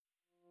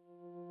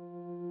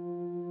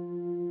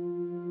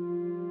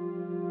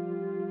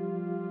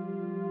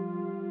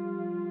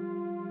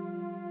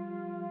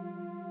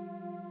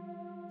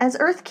As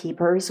Earth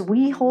Keepers,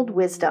 we hold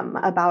wisdom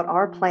about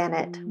our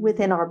planet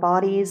within our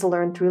bodies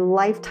learned through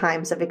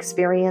lifetimes of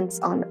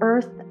experience on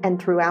Earth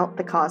and throughout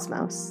the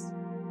cosmos.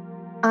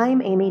 I'm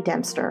Amy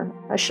Dempster,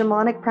 a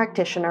shamanic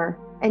practitioner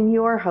and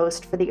your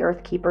host for the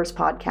Earth Keepers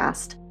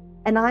podcast,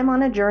 and I'm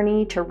on a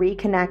journey to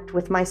reconnect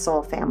with my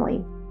soul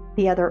family,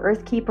 the other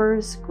Earth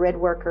Keepers, grid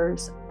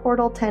workers,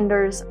 portal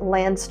tenders,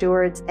 land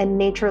stewards, and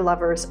nature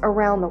lovers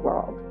around the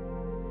world.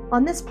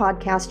 On this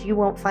podcast, you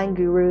won't find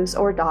gurus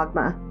or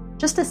dogma,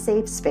 just a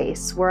safe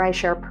space where I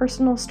share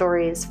personal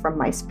stories from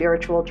my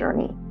spiritual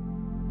journey.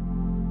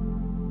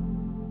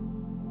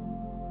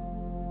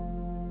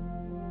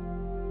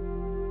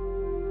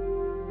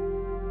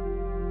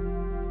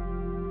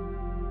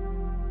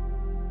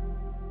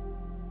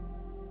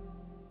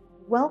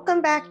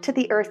 Welcome back to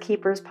the Earth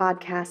Keepers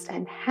podcast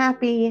and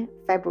happy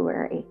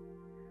February.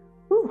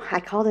 I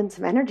called in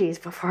some energies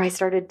before I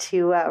started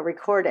to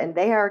record, and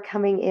they are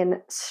coming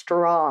in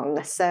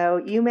strong.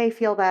 So you may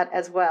feel that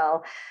as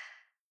well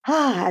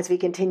as we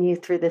continue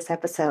through this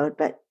episode.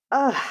 But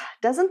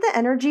doesn't the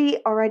energy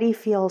already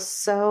feel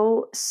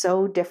so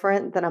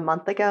different than a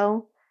month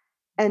ago?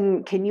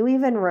 And can you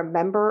even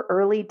remember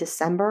early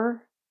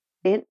December?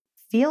 It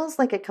feels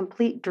like a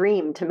complete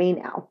dream to me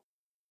now.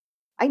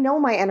 I know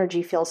my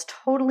energy feels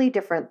totally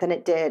different than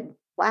it did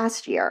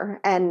last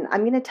year, and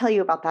I'm going to tell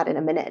you about that in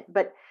a minute.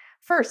 But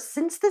first,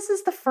 since this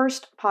is the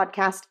first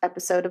podcast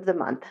episode of the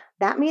month,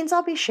 that means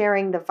I'll be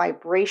sharing the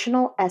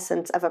vibrational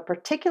essence of a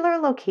particular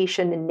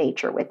location in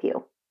nature with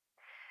you.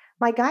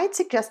 My guide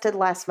suggested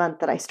last month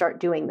that I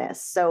start doing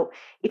this, so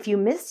if you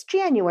missed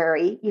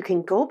January, you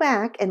can go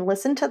back and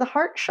listen to the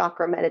heart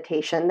chakra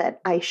meditation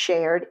that I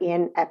shared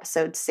in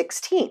episode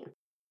 16.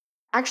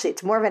 Actually,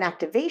 it's more of an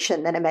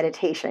activation than a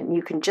meditation.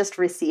 You can just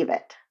receive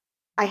it.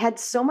 I had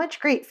so much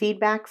great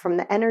feedback from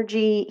the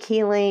energy,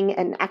 healing,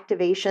 and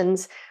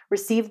activations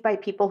received by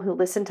people who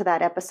listened to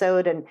that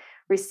episode and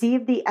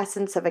received the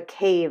essence of a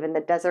cave in the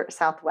desert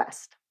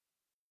Southwest.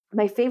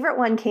 My favorite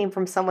one came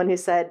from someone who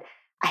said,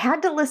 I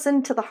had to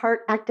listen to the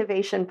Heart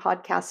Activation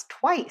podcast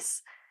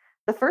twice.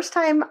 The first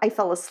time I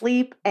fell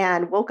asleep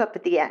and woke up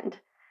at the end.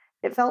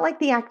 It felt like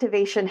the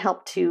activation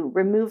helped to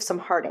remove some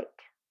heartache.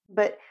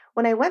 But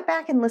when I went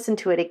back and listened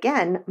to it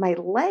again, my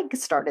leg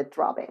started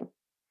throbbing.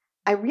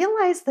 I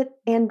realized that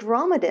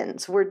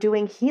Andromedans were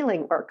doing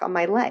healing work on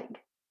my leg.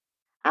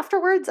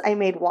 Afterwards, I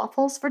made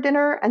waffles for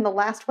dinner, and the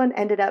last one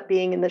ended up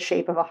being in the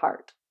shape of a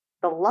heart.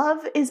 The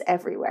love is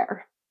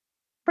everywhere.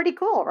 Pretty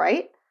cool,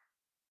 right?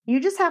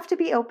 You just have to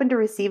be open to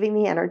receiving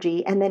the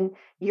energy, and then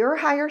your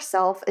higher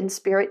self and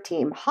spirit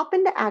team hop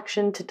into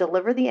action to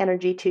deliver the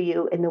energy to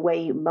you in the way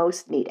you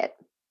most need it.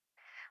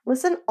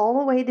 Listen all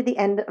the way to the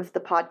end of the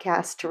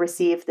podcast to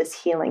receive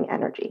this healing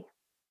energy.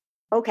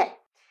 Okay,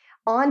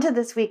 on to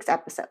this week's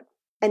episode.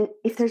 And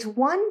if there's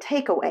one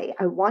takeaway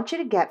I want you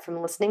to get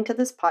from listening to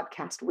this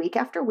podcast week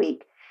after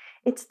week,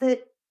 it's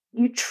that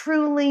you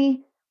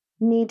truly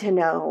need to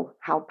know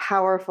how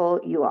powerful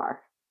you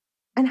are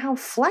and how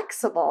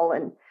flexible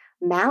and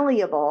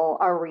malleable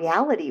our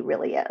reality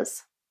really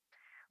is.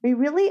 We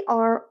really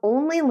are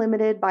only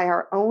limited by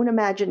our own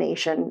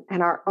imagination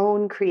and our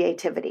own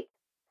creativity.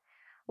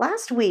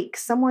 Last week,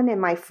 someone in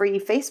my free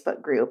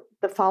Facebook group,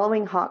 the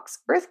Following Hawks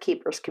Earth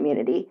Keepers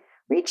community,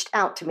 reached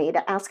out to me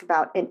to ask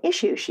about an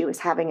issue she was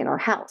having in her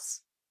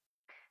house.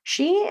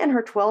 She and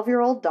her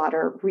 12-year-old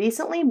daughter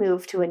recently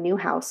moved to a new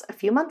house a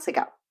few months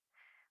ago.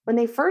 When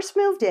they first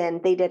moved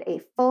in, they did a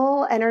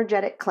full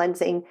energetic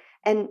cleansing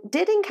and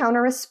did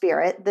encounter a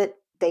spirit that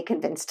they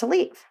convinced to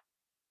leave.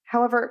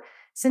 However,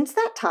 since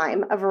that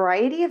time, a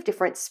variety of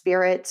different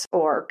spirits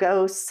or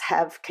ghosts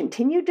have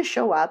continued to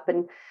show up,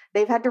 and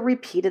they've had to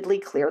repeatedly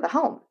clear the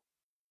home.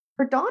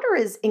 Her daughter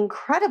is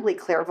incredibly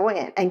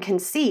clairvoyant and can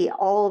see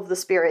all of the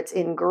spirits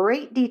in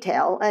great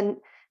detail and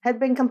had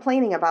been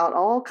complaining about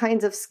all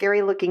kinds of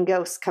scary-looking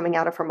ghosts coming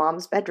out of her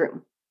mom's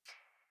bedroom.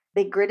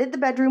 They gridded the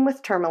bedroom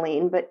with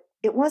tourmaline, but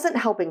it wasn't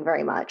helping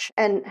very much,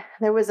 and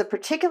there was a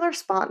particular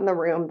spot in the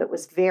room that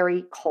was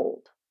very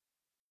cold.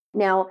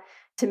 Now,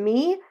 to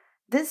me,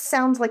 this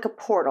sounds like a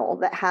portal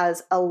that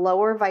has a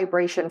lower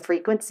vibration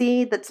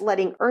frequency that's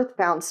letting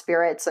earthbound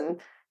spirits and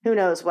who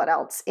knows what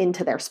else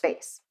into their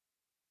space.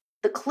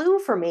 The clue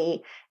for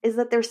me is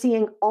that they're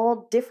seeing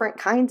all different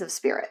kinds of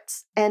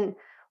spirits, and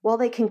while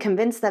they can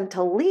convince them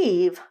to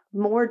leave,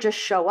 more just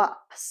show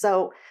up.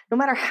 So no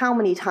matter how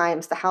many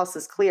times the house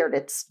is cleared,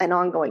 it's an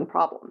ongoing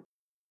problem.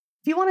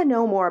 If you want to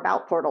know more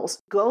about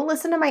portals, go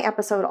listen to my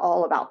episode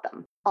all about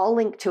them. I'll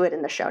link to it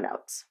in the show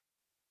notes.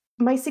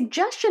 My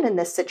suggestion in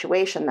this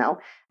situation, though,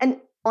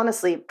 and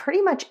honestly,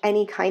 pretty much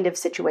any kind of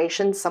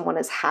situation someone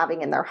is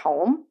having in their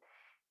home,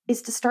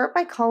 is to start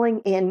by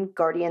calling in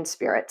guardian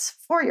spirits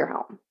for your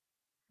home.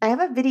 I have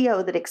a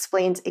video that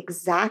explains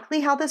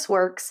exactly how this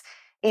works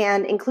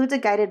and includes a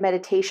guided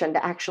meditation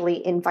to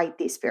actually invite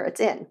these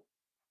spirits in.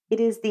 It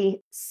is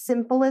the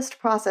simplest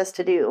process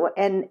to do,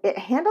 and it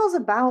handles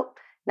about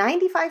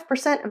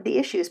 95% of the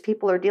issues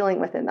people are dealing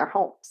with in their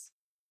homes.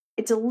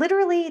 It's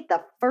literally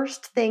the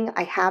first thing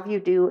I have you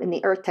do in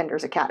the Earth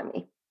Tenders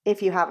Academy,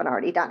 if you haven't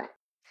already done it.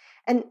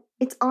 And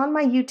it's on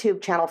my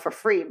YouTube channel for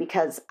free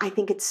because I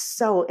think it's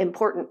so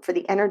important for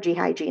the energy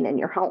hygiene in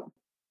your home.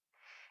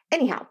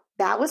 Anyhow,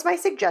 that was my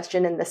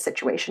suggestion in this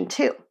situation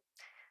too.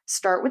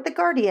 Start with the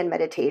guardian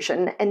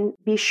meditation and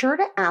be sure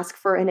to ask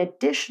for an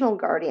additional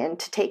guardian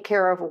to take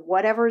care of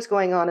whatever's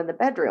going on in the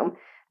bedroom,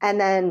 and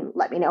then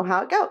let me know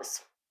how it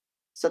goes.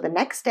 So the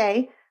next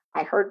day,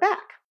 I heard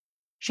back.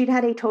 She'd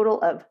had a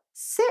total of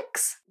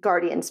 6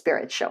 guardian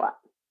spirits show up.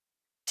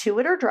 2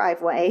 at her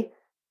driveway,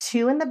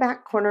 2 in the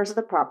back corners of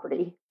the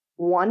property,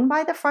 1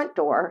 by the front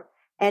door,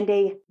 and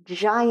a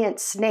giant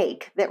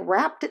snake that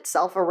wrapped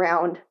itself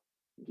around,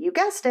 you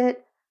guessed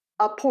it,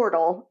 a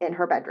portal in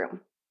her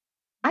bedroom.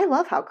 I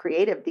love how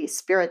creative these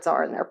spirits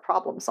are in their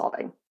problem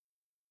solving.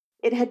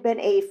 It had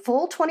been a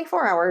full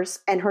 24 hours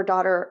and her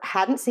daughter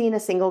hadn't seen a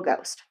single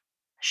ghost.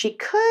 She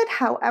could,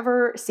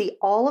 however, see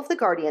all of the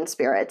guardian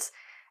spirits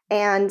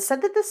and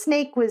said that the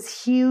snake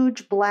was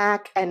huge,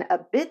 black, and a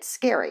bit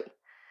scary,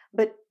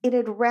 but it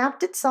had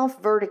wrapped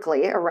itself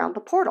vertically around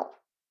the portal.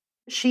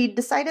 She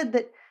decided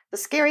that the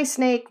scary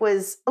snake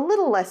was a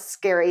little less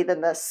scary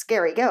than the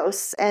scary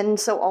ghosts, and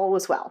so all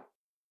was well.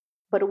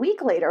 But a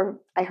week later,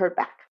 I heard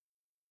back.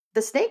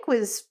 The snake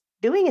was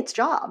doing its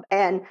job,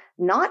 and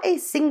not a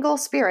single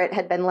spirit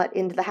had been let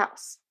into the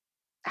house.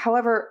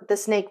 However, the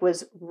snake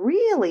was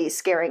really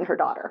scaring her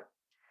daughter.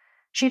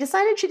 She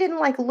decided she didn't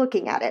like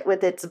looking at it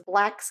with its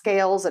black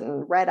scales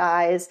and red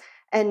eyes,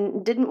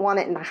 and didn't want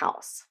it in the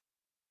house.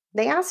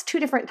 They asked 2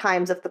 different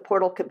times if the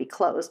portal could be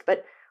closed,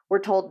 but were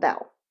told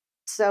no.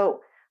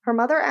 So her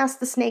mother asked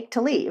the snake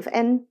to leave,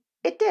 and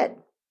it did.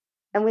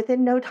 And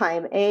within no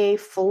time, a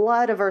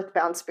flood of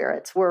earthbound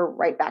spirits were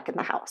right back in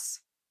the house.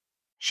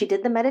 She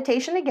did the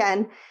meditation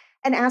again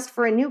and asked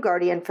for a new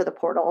guardian for the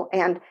portal,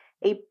 and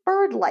a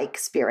bird-like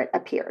spirit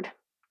appeared,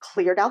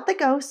 cleared out the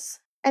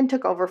ghosts, and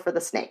took over for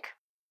the snake.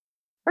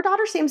 Her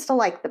daughter seems to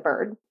like the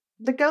bird.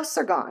 The ghosts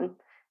are gone,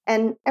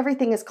 and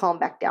everything is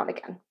calmed back down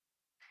again.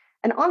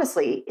 And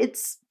honestly,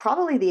 it's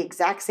probably the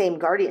exact same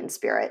guardian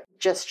spirit,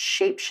 just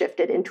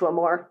shape-shifted into a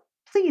more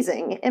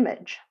pleasing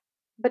image.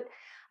 But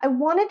I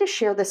wanted to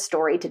share this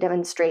story to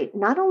demonstrate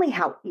not only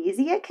how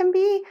easy it can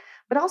be,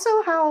 but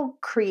also how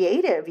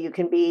creative you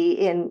can be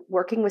in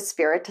working with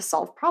spirit to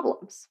solve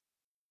problems.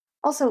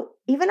 Also,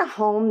 even a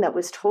home that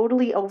was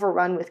totally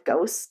overrun with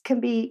ghosts can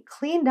be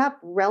cleaned up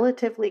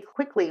relatively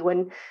quickly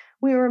when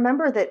we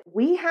remember that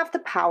we have the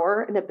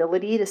power and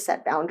ability to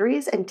set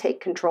boundaries and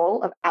take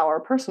control of our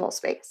personal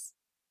space.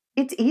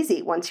 It's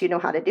easy once you know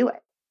how to do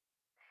it.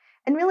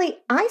 And really,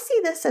 I see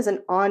this as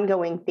an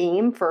ongoing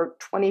theme for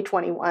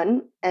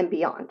 2021 and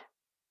beyond.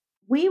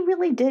 We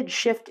really did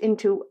shift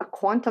into a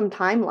quantum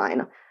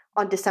timeline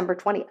on December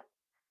 20th.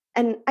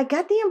 And I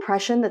get the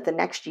impression that the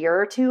next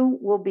year or two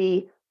will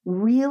be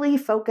really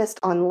focused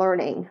on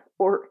learning,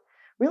 or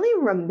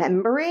really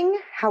remembering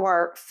how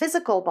our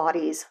physical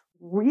bodies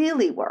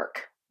really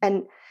work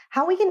and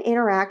how we can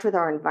interact with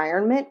our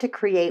environment to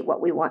create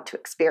what we want to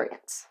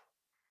experience.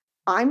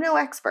 I'm no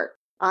expert.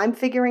 I'm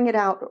figuring it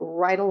out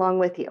right along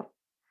with you.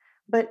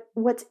 But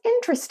what's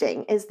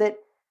interesting is that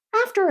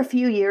after a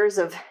few years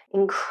of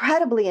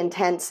incredibly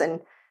intense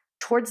and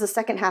towards the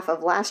second half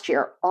of last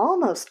year,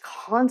 almost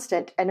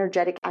constant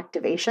energetic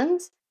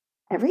activations,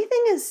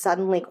 everything is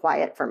suddenly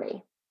quiet for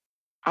me.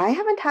 I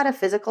haven't had a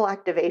physical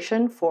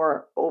activation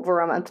for over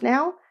a month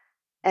now,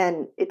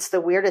 and it's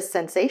the weirdest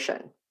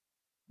sensation.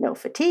 No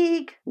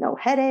fatigue, no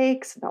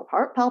headaches, no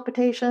heart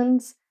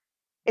palpitations.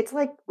 It's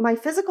like my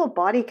physical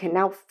body can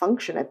now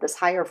function at this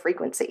higher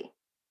frequency.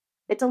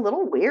 It's a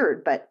little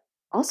weird, but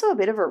also a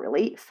bit of a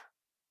relief.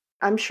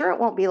 I'm sure it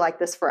won't be like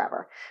this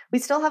forever. We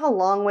still have a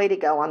long way to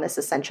go on this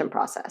ascension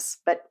process,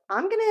 but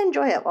I'm going to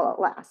enjoy it while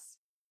it lasts.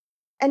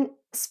 And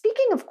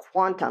speaking of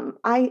quantum,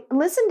 I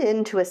listened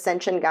in to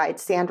Ascension Guide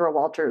Sandra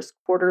Walters'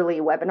 quarterly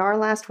webinar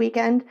last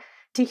weekend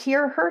to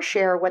hear her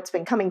share what's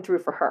been coming through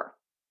for her.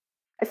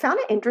 I found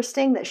it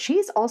interesting that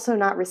she's also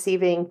not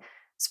receiving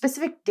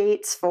specific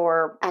dates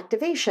for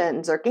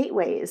activations or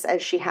gateways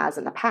as she has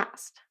in the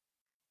past.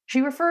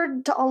 She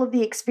referred to all of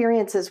the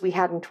experiences we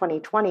had in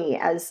 2020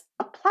 as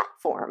a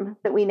platform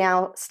that we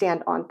now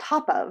stand on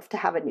top of to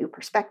have a new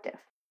perspective.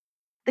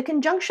 The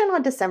conjunction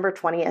on December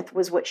 20th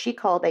was what she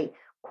called a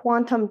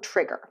quantum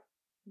trigger.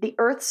 The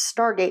Earth's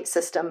Stargate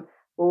system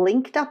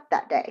linked up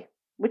that day,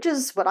 which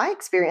is what I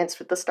experienced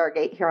with the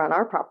Stargate here on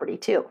our property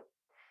too.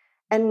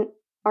 And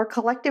our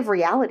collective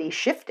reality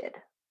shifted.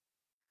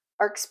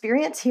 Our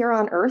experience here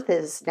on Earth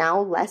is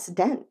now less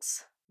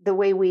dense. The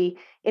way we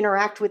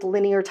interact with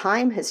linear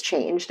time has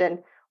changed, and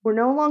we're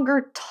no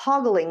longer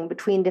toggling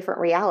between different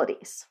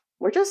realities.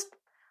 We're just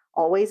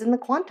always in the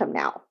quantum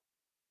now,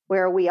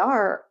 where we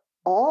are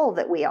all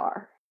that we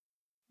are.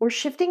 We're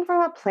shifting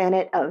from a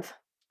planet of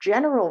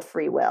general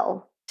free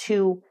will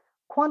to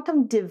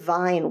quantum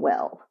divine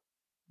will.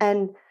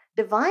 And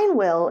divine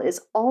will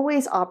is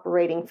always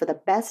operating for the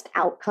best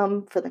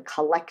outcome for the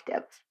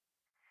collective.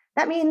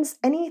 That means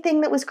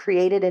anything that was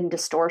created in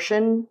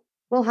distortion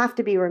will have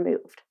to be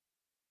removed.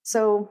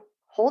 So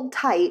hold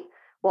tight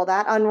while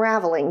that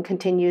unraveling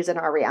continues in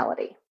our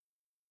reality.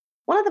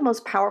 One of the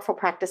most powerful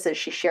practices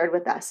she shared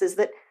with us is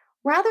that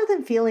rather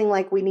than feeling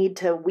like we need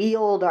to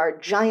wield our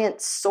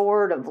giant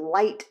sword of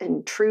light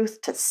and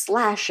truth to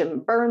slash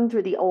and burn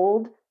through the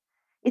old,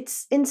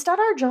 it's instead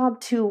our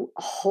job to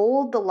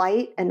hold the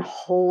light and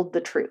hold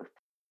the truth.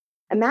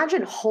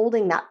 Imagine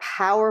holding that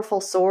powerful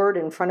sword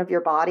in front of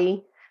your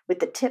body with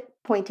the tip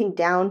pointing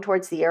down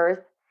towards the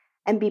earth,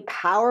 and be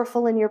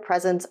powerful in your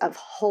presence of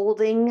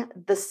holding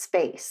the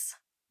space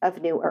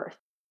of new earth.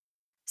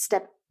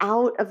 Step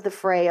out of the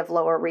fray of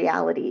lower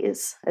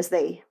realities as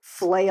they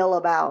flail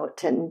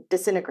about and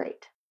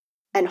disintegrate,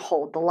 and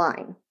hold the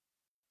line.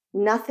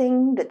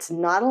 Nothing that's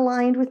not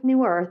aligned with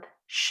new earth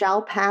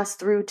shall pass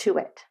through to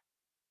it.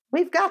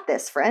 We've got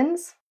this,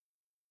 friends.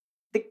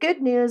 The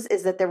good news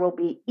is that there will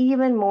be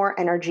even more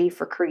energy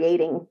for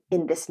creating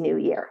in this new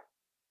year,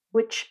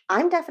 which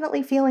I'm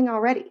definitely feeling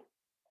already.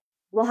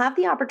 We'll have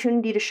the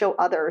opportunity to show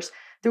others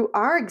through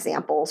our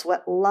examples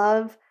what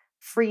love,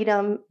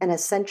 freedom, and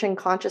ascension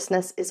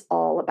consciousness is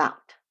all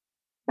about.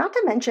 Not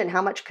to mention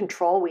how much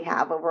control we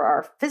have over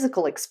our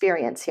physical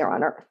experience here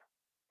on Earth.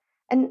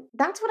 And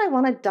that's what I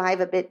want to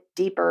dive a bit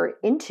deeper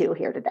into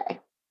here today.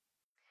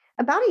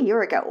 About a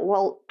year ago,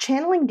 while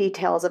channeling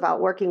details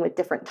about working with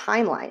different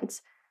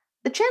timelines,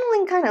 the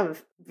channeling kind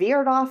of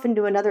veered off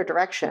into another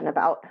direction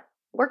about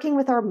working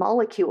with our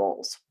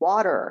molecules,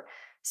 water,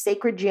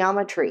 sacred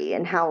geometry,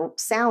 and how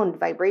sound,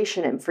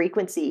 vibration, and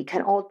frequency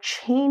can all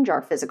change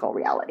our physical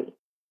reality.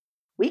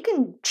 We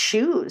can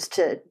choose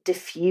to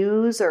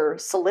diffuse or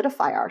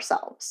solidify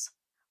ourselves,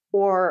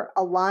 or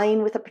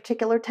align with a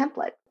particular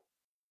template.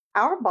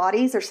 Our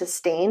bodies are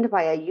sustained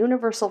by a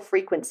universal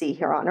frequency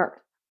here on Earth,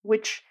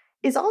 which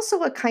is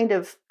also a kind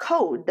of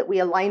code that we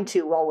align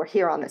to while we're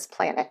here on this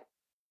planet.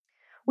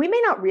 We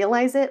may not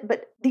realize it,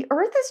 but the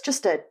Earth is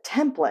just a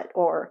template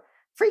or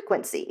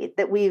frequency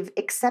that we've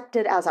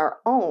accepted as our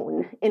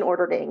own in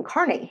order to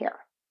incarnate here.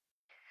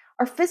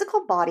 Our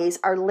physical bodies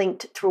are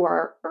linked through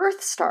our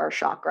Earth Star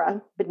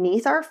chakra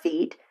beneath our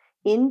feet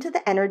into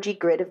the energy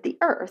grid of the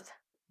Earth,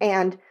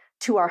 and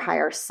to our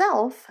higher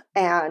self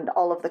and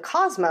all of the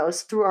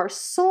cosmos through our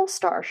Soul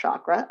Star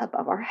chakra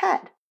above our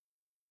head.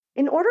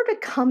 In order to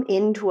come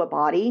into a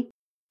body,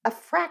 a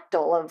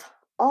fractal of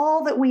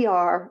all that we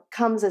are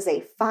comes as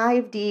a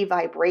 5D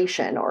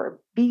vibration or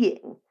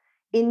being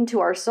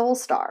into our soul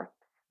star,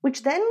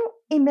 which then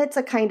emits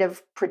a kind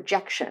of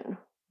projection,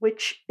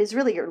 which is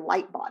really your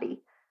light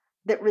body,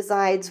 that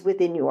resides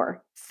within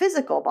your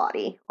physical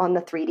body on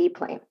the 3D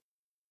plane.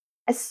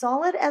 As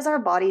solid as our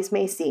bodies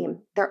may seem,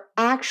 they're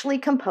actually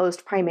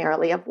composed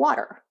primarily of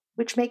water,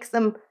 which makes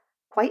them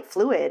quite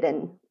fluid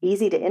and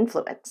easy to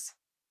influence.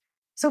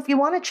 So if you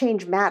want to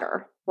change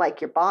matter,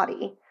 like your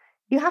body,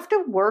 you have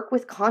to work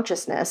with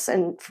consciousness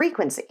and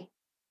frequency.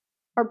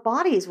 Our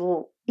bodies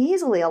will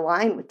easily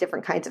align with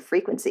different kinds of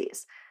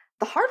frequencies.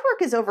 The hard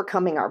work is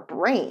overcoming our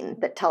brain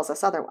that tells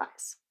us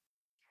otherwise.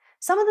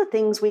 Some of the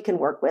things we can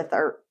work with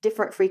are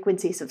different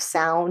frequencies of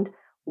sound,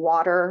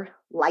 water,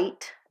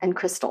 light, and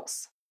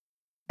crystals.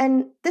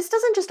 And this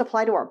doesn't just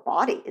apply to our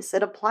bodies,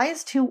 it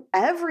applies to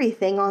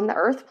everything on the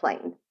earth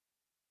plane,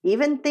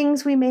 even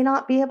things we may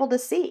not be able to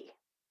see.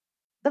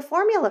 The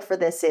formula for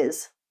this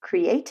is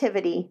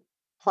creativity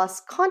plus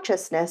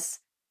consciousness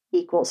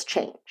equals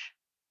change.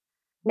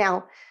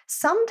 Now,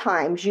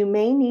 sometimes you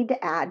may need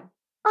to add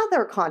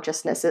other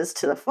consciousnesses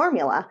to the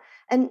formula,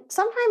 and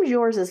sometimes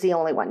yours is the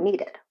only one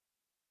needed.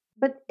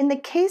 But in the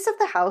case of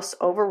the house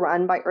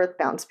overrun by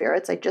earthbound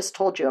spirits I just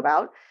told you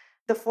about,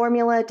 the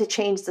formula to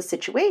change the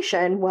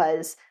situation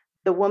was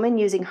the woman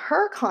using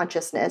her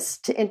consciousness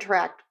to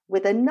interact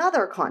with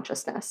another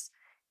consciousness,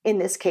 in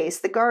this case,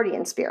 the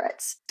guardian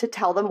spirits, to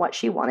tell them what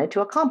she wanted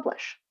to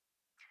accomplish.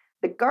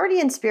 The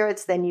guardian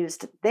spirits then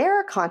used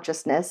their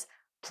consciousness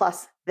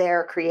plus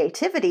their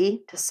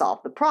creativity to solve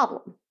the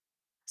problem.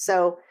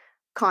 So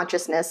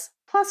consciousness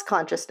plus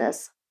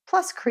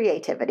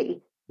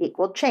creativity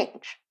equaled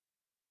change.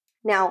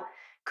 Now,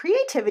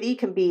 creativity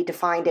can be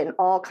defined in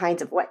all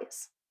kinds of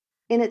ways.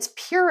 In its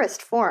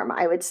purest form,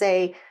 I would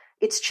say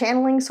it's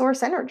channeling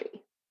source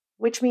energy,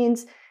 which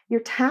means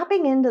you're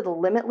tapping into the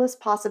limitless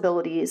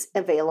possibilities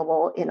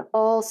available in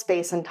all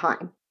space and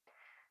time.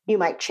 You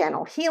might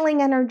channel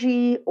healing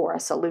energy or a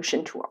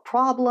solution to a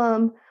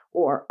problem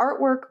or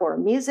artwork or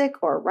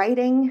music or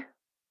writing.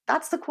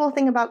 That's the cool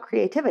thing about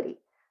creativity.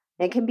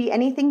 It can be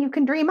anything you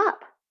can dream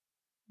up.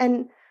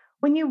 And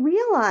when you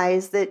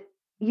realize that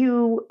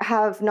you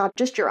have not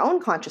just your own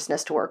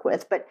consciousness to work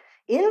with, but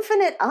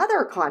infinite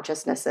other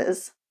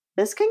consciousnesses,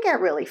 this can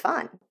get really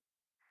fun.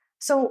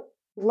 So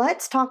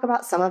let's talk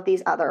about some of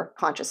these other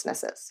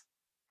consciousnesses.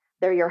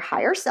 They're your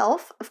higher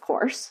self, of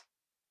course,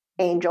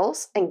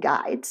 angels and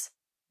guides,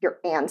 your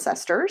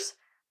ancestors,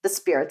 the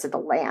spirits of the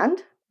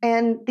land,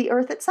 and the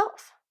earth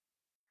itself.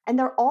 And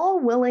they're all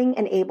willing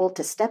and able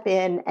to step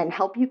in and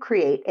help you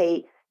create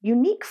a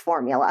unique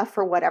formula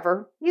for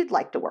whatever you'd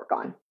like to work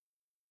on.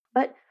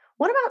 But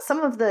what about some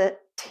of the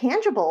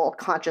tangible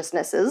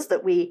consciousnesses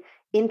that we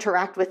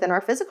interact with in our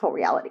physical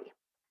reality?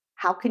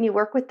 How can you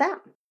work with them?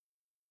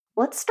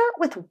 Let's start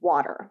with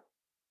water.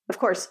 Of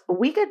course,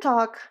 we could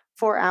talk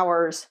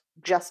hours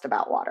just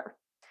about water.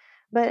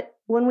 But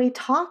when we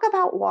talk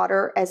about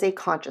water as a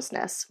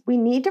consciousness, we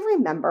need to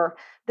remember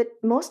that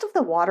most of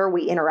the water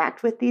we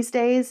interact with these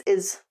days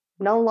is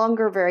no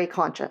longer very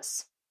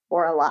conscious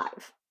or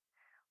alive.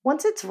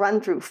 Once it's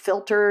run through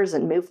filters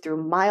and moved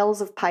through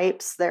miles of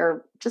pipes,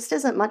 there just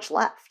isn't much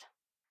left.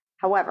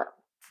 However,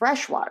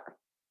 fresh water,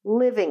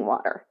 living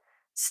water,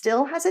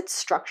 still has its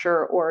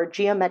structure or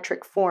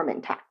geometric form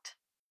intact.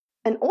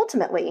 And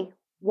ultimately,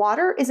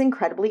 water is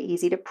incredibly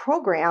easy to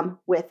program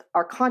with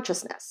our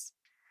consciousness.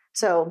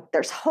 So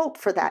there's hope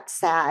for that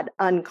sad,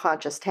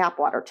 unconscious tap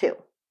water too.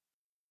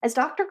 As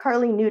Dr.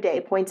 Carly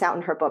Newday points out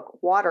in her book,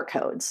 Water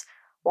Codes,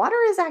 water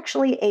is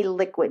actually a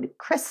liquid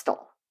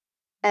crystal.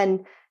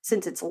 And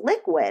since it's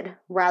liquid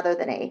rather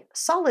than a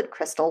solid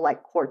crystal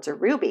like quartz or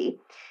ruby,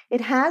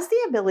 it has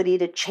the ability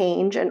to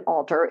change and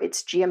alter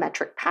its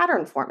geometric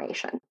pattern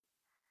formation.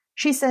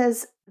 She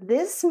says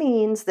this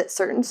means that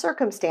certain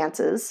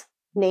circumstances,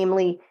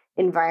 namely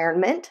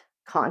environment,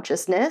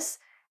 consciousness,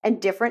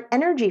 and different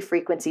energy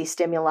frequency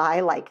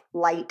stimuli like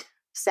light,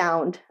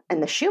 sound,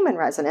 and the Schumann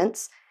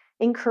resonance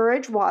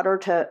encourage water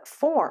to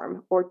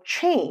form or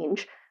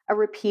change a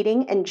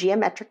repeating and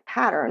geometric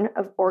pattern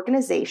of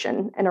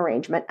organization and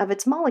arrangement of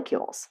its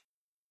molecules.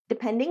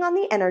 Depending on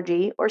the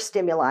energy or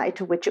stimuli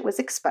to which it was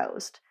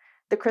exposed,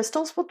 the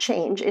crystals will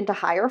change into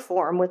higher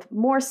form with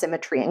more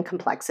symmetry and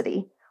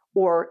complexity,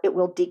 or it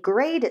will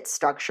degrade its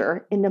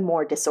structure into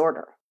more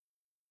disorder.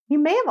 You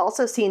may have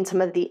also seen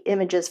some of the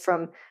images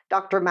from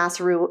Dr.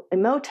 Masaru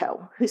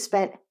Emoto, who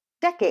spent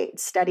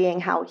decades studying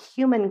how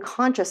human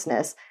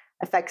consciousness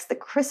affects the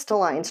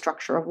crystalline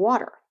structure of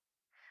water.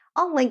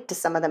 I'll link to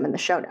some of them in the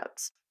show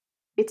notes.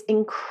 It's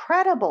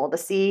incredible to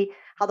see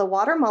how the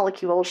water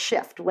molecules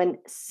shift when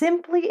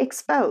simply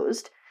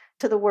exposed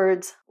to the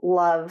words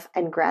love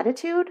and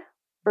gratitude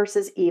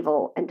versus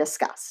evil and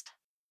disgust.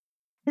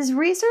 His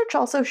research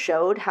also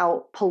showed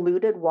how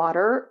polluted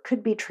water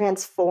could be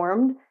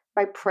transformed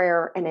by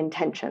prayer and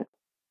intention.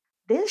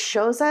 This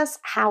shows us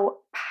how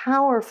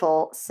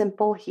powerful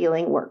simple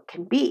healing work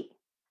can be,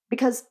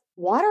 because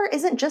water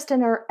isn't just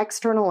in our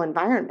external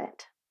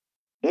environment.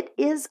 It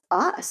is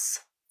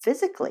us,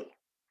 physically.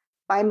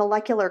 By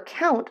molecular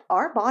count,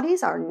 our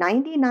bodies are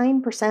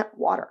 99%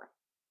 water.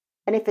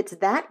 And if it's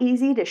that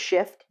easy to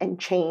shift and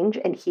change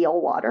and heal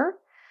water,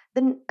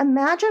 then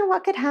imagine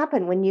what could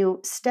happen when you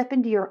step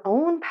into your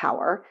own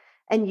power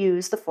and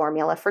use the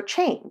formula for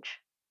change.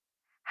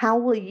 How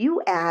will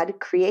you add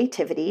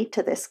creativity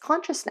to this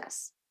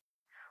consciousness?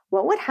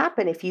 What would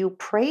happen if you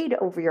prayed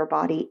over your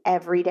body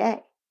every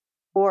day?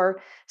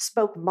 Or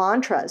spoke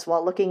mantras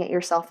while looking at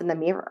yourself in the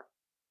mirror?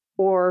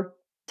 Or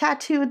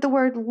tattooed the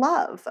word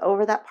love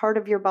over that part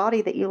of your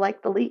body that you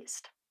like the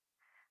least?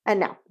 And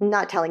no, I'm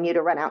not telling you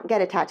to run out and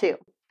get a tattoo,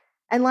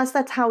 unless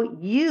that's how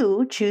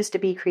you choose to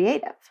be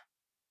creative.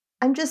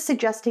 I'm just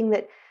suggesting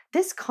that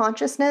this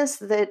consciousness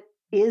that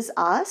is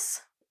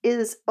us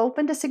is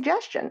open to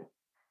suggestion,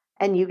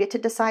 and you get to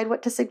decide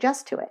what to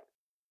suggest to it.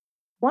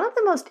 One of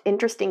the most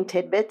interesting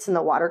tidbits in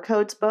the Water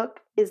Codes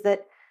book is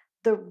that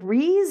the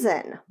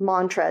reason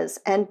mantras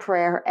and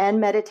prayer and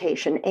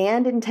meditation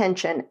and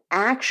intention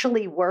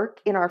actually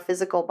work in our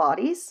physical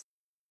bodies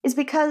is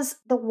because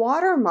the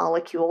water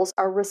molecules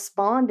are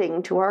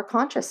responding to our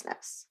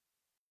consciousness.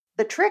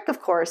 The trick,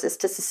 of course, is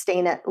to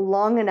sustain it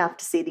long enough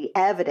to see the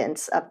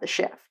evidence of the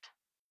shift.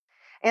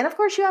 And of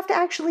course, you have to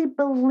actually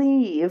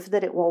believe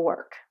that it will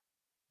work.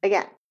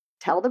 Again,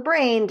 tell the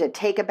brain to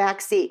take a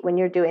back seat when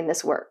you're doing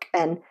this work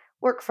and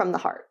work from the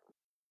heart.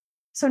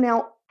 So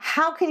now,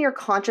 how can your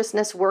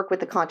consciousness work with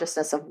the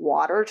consciousness of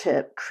water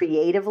to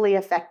creatively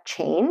affect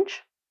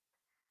change?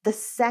 The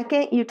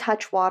second you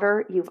touch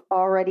water, you've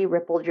already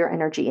rippled your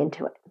energy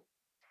into it.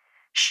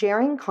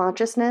 Sharing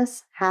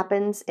consciousness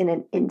happens in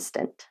an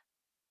instant.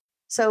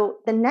 So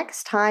the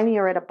next time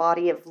you're at a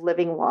body of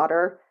living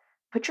water,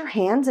 put your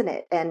hands in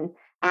it and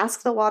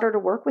ask the water to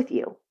work with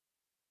you.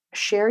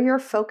 Share your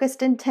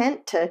focused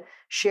intent to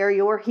share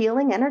your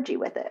healing energy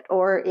with it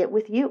or it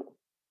with you.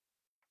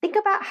 Think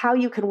about how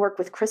you can work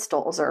with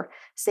crystals or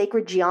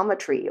sacred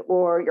geometry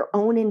or your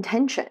own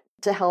intention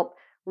to help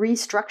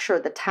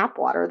restructure the tap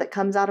water that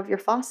comes out of your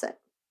faucet.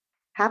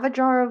 Have a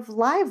jar of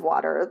live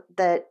water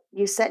that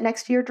you set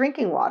next to your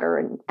drinking water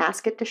and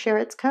ask it to share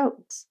its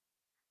codes.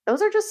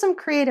 Those are just some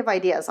creative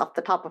ideas off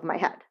the top of my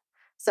head.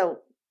 So,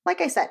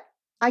 like I said,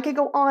 I could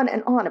go on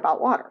and on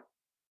about water.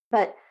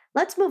 But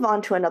let's move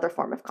on to another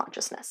form of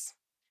consciousness.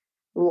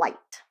 Light.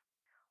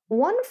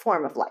 One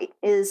form of light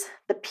is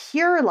the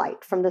pure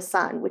light from the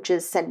sun, which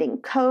is sending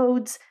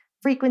codes,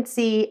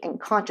 frequency, and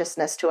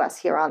consciousness to us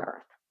here on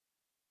Earth.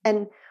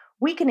 And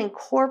we can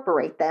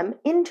incorporate them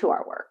into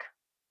our work.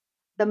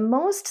 The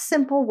most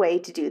simple way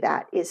to do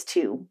that is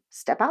to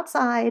step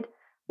outside,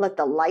 let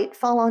the light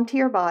fall onto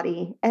your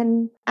body,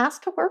 and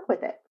ask to work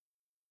with it.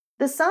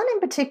 The sun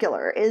in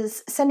particular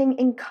is sending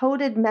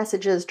encoded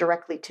messages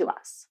directly to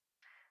us.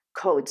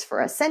 Codes for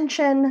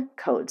ascension,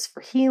 codes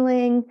for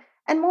healing,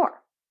 and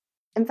more.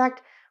 In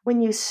fact,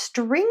 when you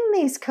string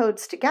these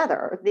codes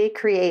together, they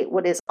create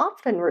what is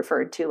often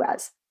referred to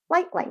as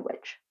light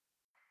language.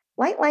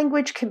 Light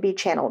language can be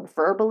channeled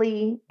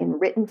verbally, in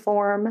written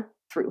form,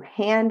 through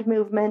hand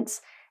movements,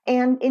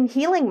 and in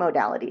healing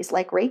modalities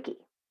like Reiki.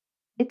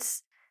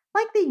 It's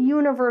like the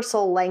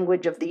universal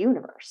language of the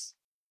universe.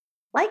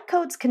 Light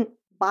codes can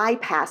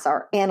bypass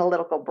our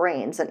analytical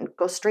brains and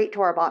go straight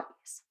to our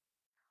bodies.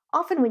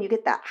 Often when you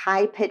get that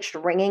high-pitched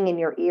ringing in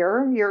your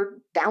ear, you're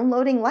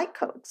downloading light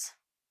codes.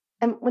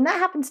 And when that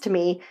happens to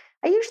me,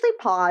 I usually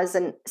pause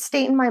and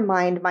state in my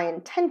mind my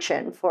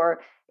intention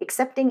for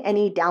accepting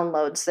any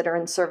downloads that are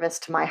in service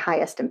to my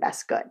highest and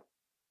best good.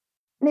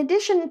 In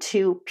addition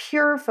to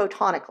pure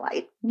photonic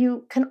light,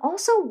 you can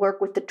also work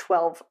with the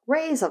 12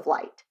 rays of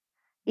light,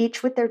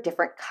 each with their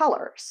different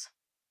colors.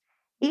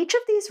 Each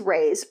of these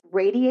rays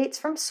radiates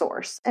from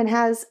source and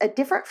has a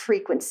different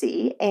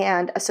frequency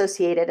and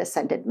associated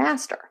ascended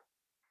master.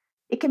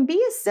 It can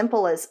be as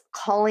simple as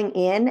calling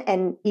in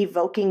and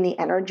evoking the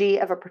energy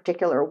of a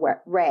particular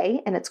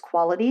ray and its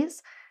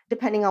qualities,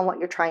 depending on what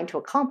you're trying to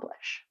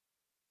accomplish.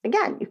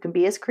 Again, you can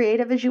be as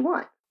creative as you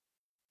want.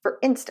 For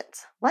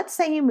instance, let's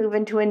say you move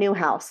into a new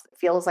house that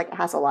feels like it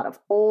has a lot of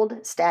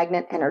old,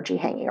 stagnant energy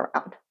hanging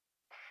around.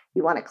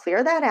 You want to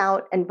clear that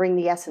out and bring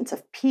the essence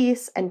of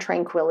peace and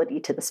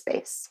tranquility to the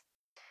space.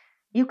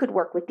 You could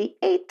work with the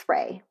 8th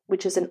ray,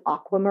 which is an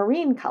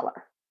aquamarine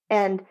color,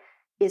 and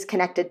is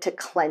connected to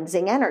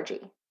cleansing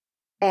energy.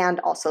 And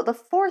also the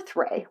 4th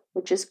ray,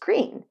 which is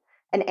green,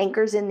 and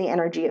anchors in the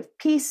energy of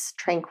peace,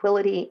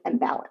 tranquility, and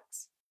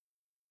balance.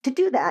 To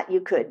do that,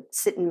 you could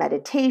sit in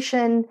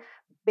meditation,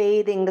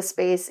 bathing the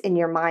space in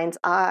your mind's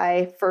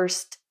eye,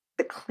 first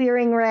the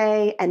clearing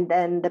ray and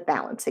then the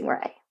balancing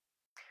ray.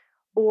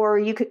 Or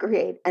you could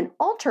create an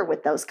altar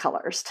with those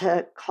colors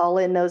to call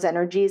in those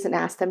energies and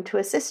ask them to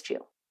assist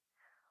you.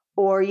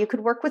 Or you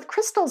could work with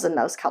crystals in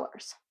those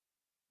colors.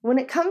 When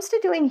it comes to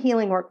doing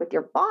healing work with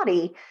your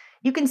body,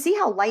 you can see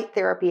how light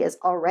therapy has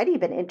already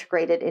been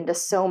integrated into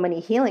so many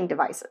healing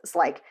devices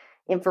like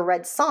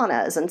infrared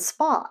saunas and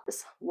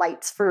spas,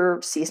 lights for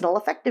seasonal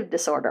affective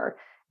disorder,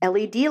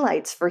 LED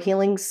lights for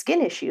healing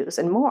skin issues,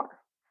 and more.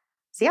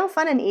 See how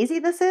fun and easy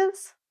this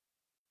is?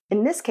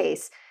 In this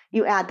case,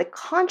 you add the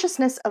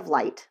consciousness of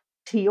light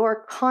to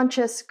your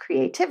conscious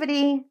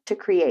creativity to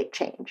create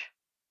change.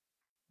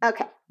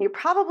 Okay, you're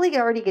probably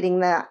already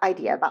getting the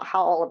idea about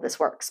how all of this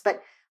works,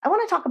 but I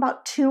want to talk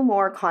about 2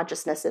 more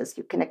consciousnesses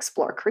you can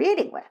explore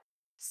creating with: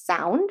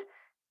 sound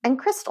and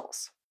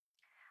crystals.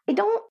 I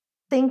don't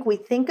think we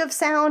think of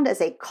sound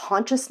as a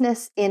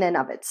consciousness in and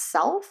of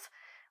itself.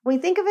 We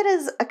think of it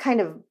as a kind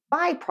of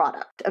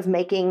byproduct of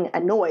making a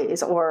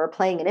noise or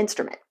playing an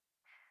instrument.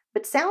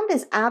 But sound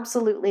is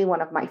absolutely one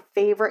of my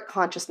favorite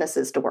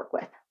consciousnesses to work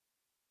with.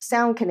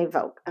 Sound can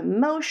evoke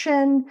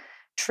emotion,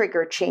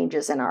 trigger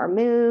changes in our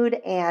mood,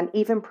 and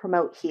even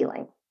promote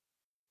healing.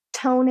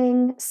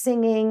 Toning,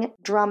 singing,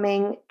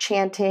 drumming,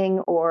 chanting,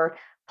 or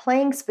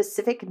playing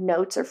specific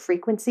notes or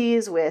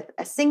frequencies with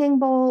a singing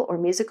bowl or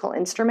musical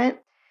instrument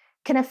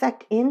can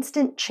affect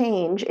instant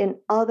change in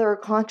other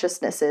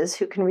consciousnesses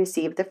who can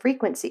receive the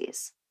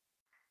frequencies.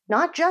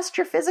 Not just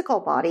your physical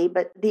body,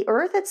 but the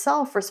earth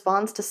itself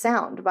responds to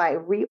sound by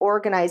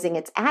reorganizing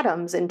its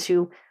atoms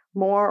into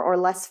more or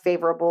less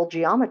favorable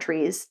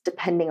geometries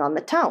depending on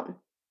the tone.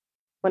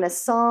 When a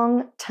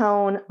song,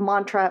 tone,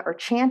 mantra, or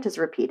chant is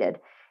repeated,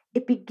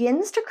 it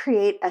begins to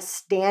create a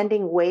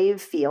standing wave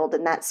field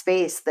in that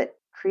space that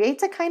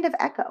creates a kind of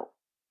echo.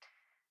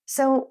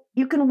 So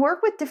you can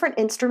work with different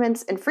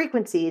instruments and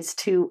frequencies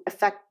to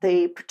affect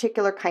the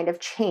particular kind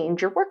of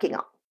change you're working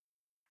on.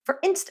 For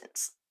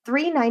instance,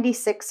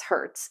 396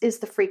 Hertz is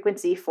the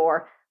frequency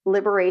for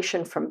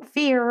liberation from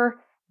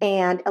fear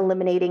and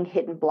eliminating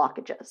hidden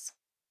blockages.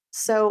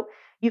 So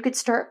you could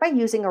start by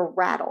using a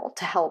rattle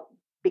to help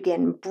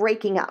begin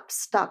breaking up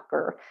stuck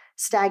or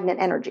stagnant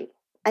energy,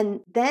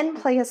 and then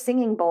play a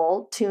singing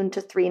bowl tuned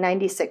to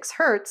 396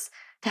 Hertz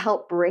to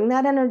help bring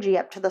that energy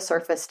up to the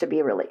surface to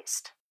be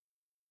released.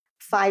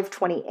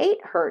 528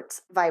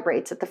 Hertz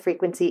vibrates at the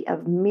frequency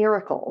of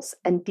miracles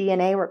and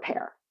DNA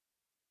repair.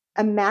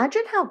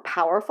 Imagine how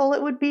powerful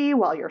it would be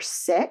while you're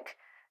sick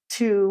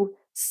to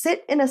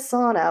sit in a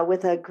sauna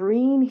with a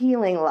green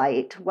healing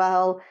light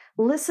while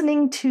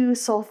listening to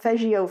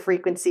solfeggio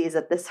frequencies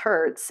at this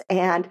hertz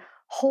and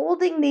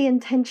holding the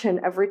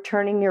intention of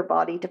returning your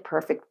body to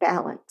perfect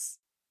balance.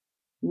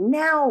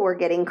 Now we're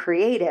getting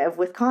creative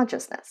with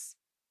consciousness.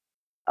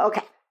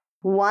 Okay,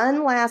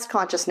 one last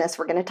consciousness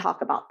we're going to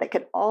talk about that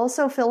could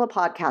also fill a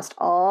podcast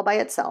all by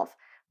itself,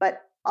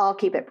 but I'll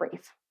keep it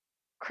brief.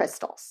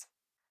 Crystals.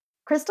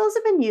 Crystals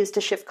have been used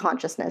to shift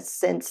consciousness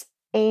since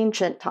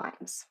ancient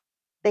times.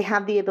 They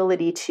have the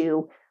ability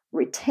to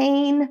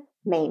retain,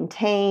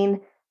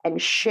 maintain,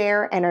 and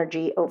share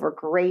energy over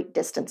great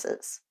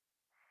distances.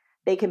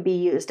 They can be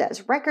used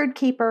as record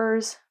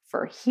keepers,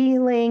 for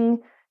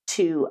healing,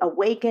 to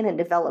awaken and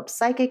develop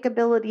psychic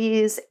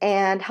abilities,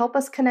 and help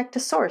us connect to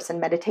source in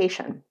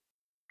meditation.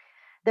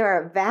 There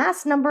are a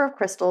vast number of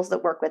crystals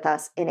that work with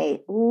us in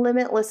a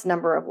limitless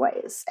number of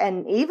ways,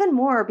 and even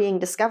more are being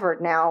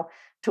discovered now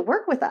to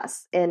work with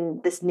us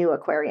in this new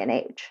Aquarian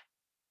age.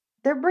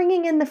 They're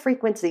bringing in the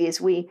frequencies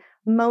we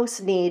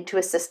most need to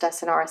assist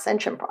us in our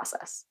ascension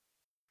process.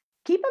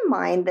 Keep in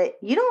mind that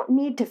you don't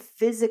need to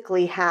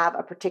physically have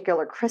a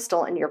particular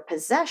crystal in your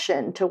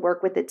possession to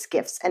work with its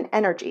gifts and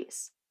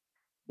energies.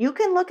 You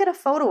can look at a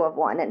photo of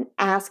one and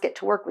ask it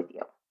to work with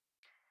you.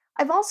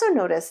 I've also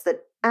noticed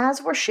that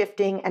as we're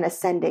shifting and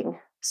ascending,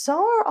 so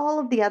are all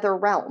of the other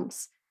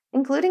realms,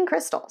 including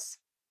crystals.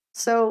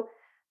 So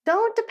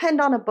don't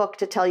depend on a book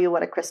to tell you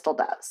what a crystal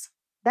does.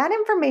 That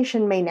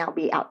information may now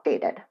be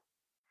outdated.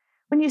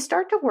 When you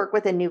start to work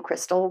with a new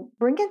crystal,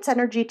 bring its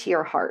energy to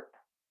your heart.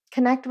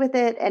 Connect with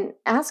it and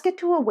ask it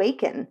to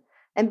awaken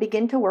and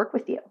begin to work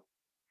with you.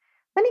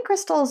 Many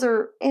crystals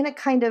are in a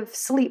kind of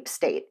sleep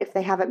state if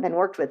they haven't been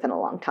worked with in a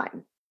long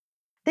time.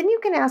 Then you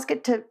can ask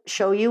it to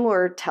show you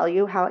or tell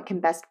you how it can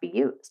best be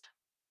used.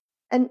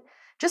 And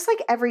just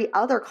like every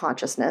other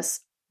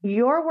consciousness,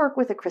 your work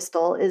with a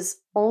crystal is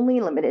only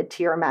limited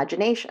to your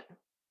imagination.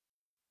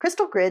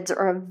 Crystal grids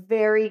are a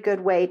very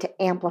good way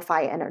to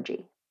amplify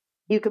energy.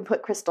 You can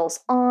put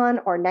crystals on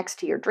or next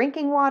to your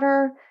drinking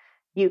water.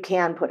 You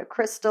can put a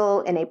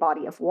crystal in a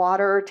body of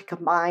water to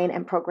combine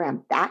and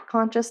program that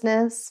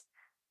consciousness.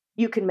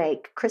 You can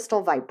make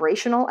crystal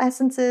vibrational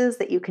essences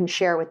that you can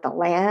share with the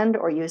land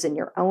or use in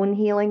your own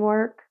healing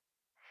work.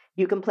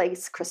 You can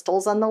place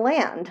crystals on the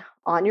land,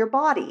 on your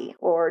body,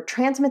 or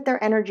transmit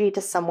their energy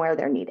to somewhere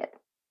they're needed.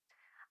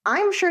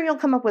 I'm sure you'll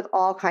come up with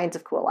all kinds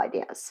of cool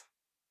ideas.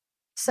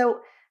 So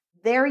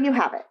there you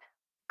have it.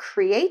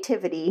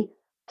 Creativity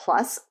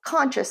plus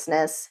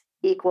consciousness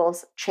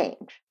equals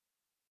change.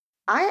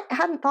 I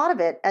hadn't thought of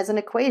it as an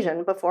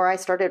equation before I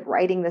started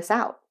writing this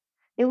out.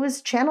 It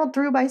was channeled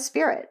through by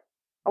spirit,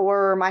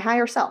 or my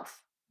higher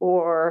self,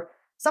 or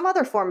some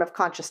other form of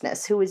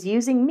consciousness who was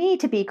using me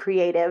to be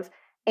creative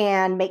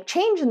and make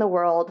change in the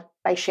world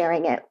by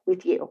sharing it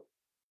with you.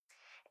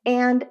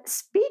 And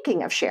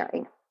speaking of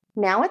sharing,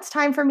 now it's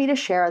time for me to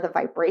share the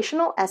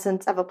vibrational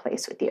essence of a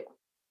place with you.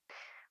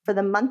 For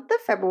the month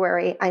of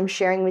February, I'm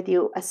sharing with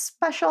you a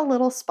special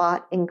little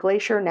spot in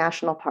Glacier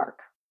National Park.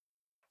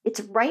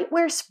 It's right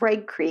where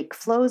Sprague Creek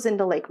flows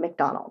into Lake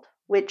McDonald,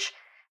 which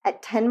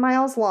at 10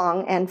 miles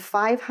long and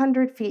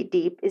 500 feet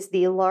deep is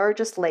the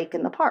largest lake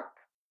in the park.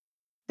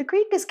 The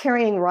creek is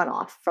carrying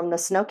runoff from the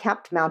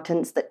snow-capped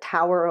mountains that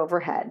tower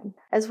overhead,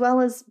 as well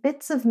as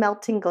bits of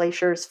melting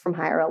glaciers from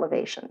higher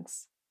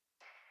elevations.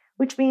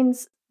 Which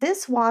means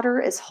this water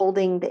is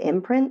holding the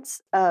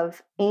imprints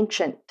of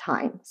ancient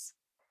times.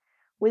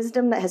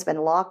 Wisdom that has been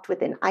locked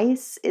within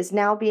ice is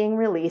now being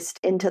released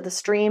into the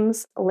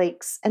streams,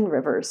 lakes, and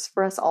rivers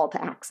for us all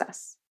to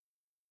access.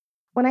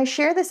 When I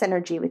share this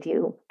energy with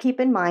you, keep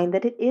in mind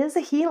that it is a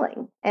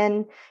healing,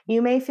 and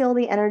you may feel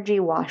the energy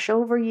wash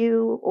over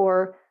you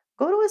or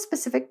go to a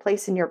specific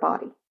place in your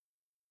body.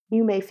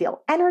 You may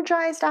feel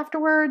energized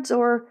afterwards,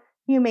 or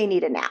you may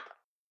need a nap.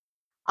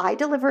 I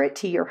deliver it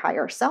to your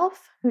higher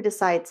self, who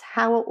decides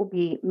how it will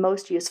be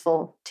most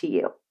useful to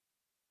you.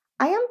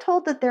 I am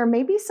told that there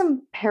may be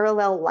some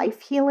parallel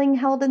life healing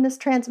held in this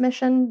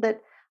transmission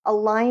that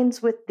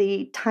aligns with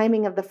the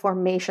timing of the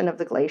formation of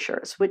the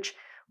glaciers, which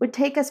would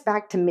take us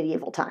back to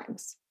medieval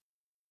times.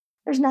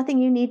 There's nothing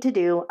you need to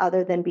do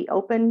other than be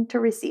open to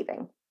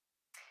receiving.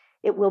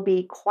 It will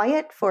be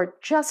quiet for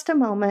just a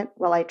moment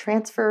while I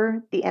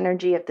transfer the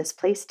energy of this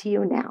place to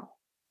you now.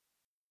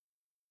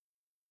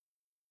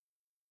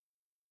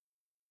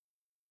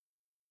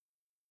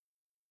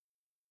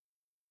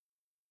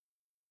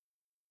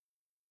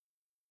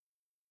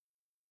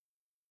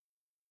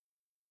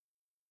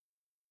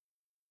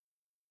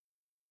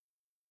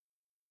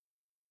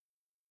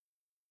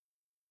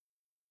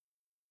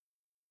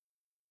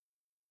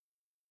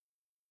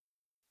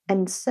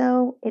 And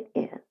so it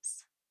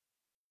is.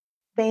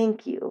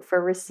 Thank you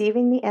for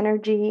receiving the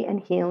energy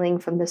and healing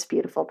from this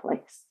beautiful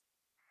place.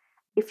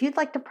 If you'd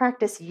like to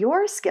practice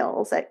your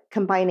skills at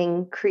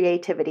combining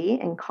creativity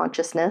and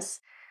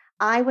consciousness,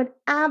 I would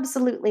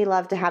absolutely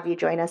love to have you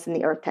join us in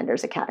the Earth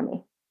Tenders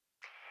Academy.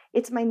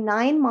 It's my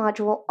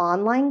 9-module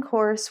online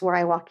course where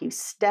I walk you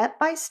step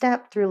by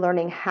step through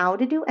learning how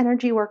to do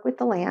energy work with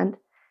the land,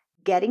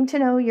 getting to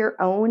know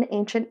your own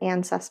ancient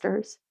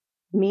ancestors,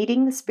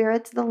 meeting the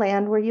spirits of the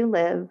land where you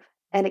live,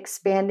 and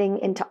expanding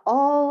into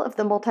all of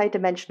the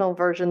multidimensional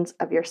versions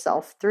of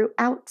yourself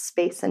throughout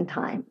space and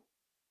time.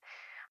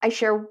 I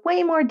share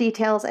way more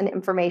details and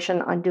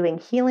information on doing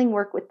healing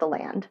work with the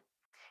land.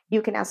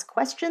 You can ask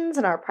questions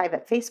in our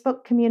private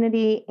Facebook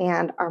community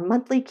and our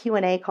monthly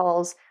Q&A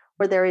calls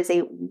where there is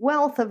a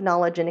wealth of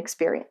knowledge and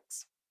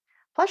experience.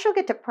 Plus, you'll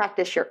get to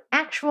practice your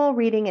actual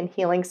reading and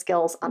healing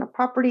skills on a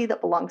property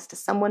that belongs to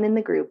someone in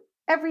the group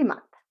every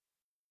month.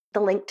 The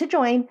link to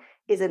join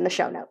is in the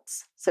show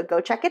notes, so go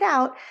check it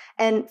out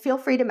and feel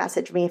free to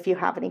message me if you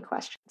have any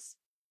questions.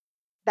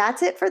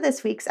 That's it for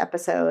this week's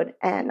episode,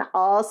 and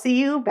I'll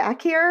see you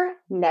back here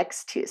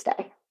next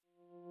Tuesday.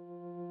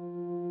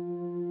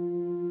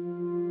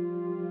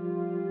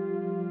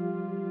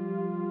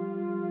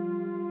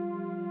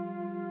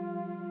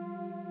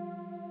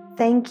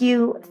 Thank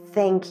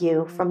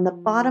you from the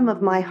bottom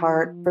of my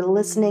heart for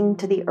listening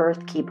to the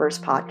Earth Keepers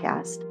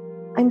podcast.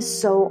 I'm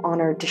so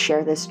honored to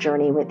share this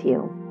journey with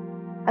you.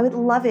 I would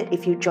love it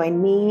if you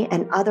join me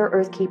and other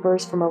Earth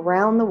Keepers from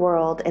around the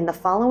world in the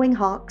Following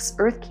Hawks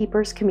Earth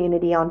Keepers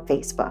community on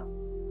Facebook.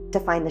 To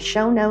find the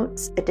show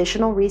notes,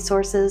 additional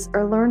resources,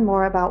 or learn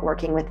more about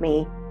working with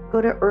me,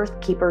 go to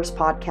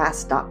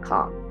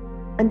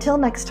earthkeeperspodcast.com. Until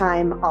next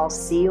time, I'll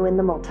see you in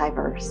the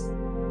multiverse.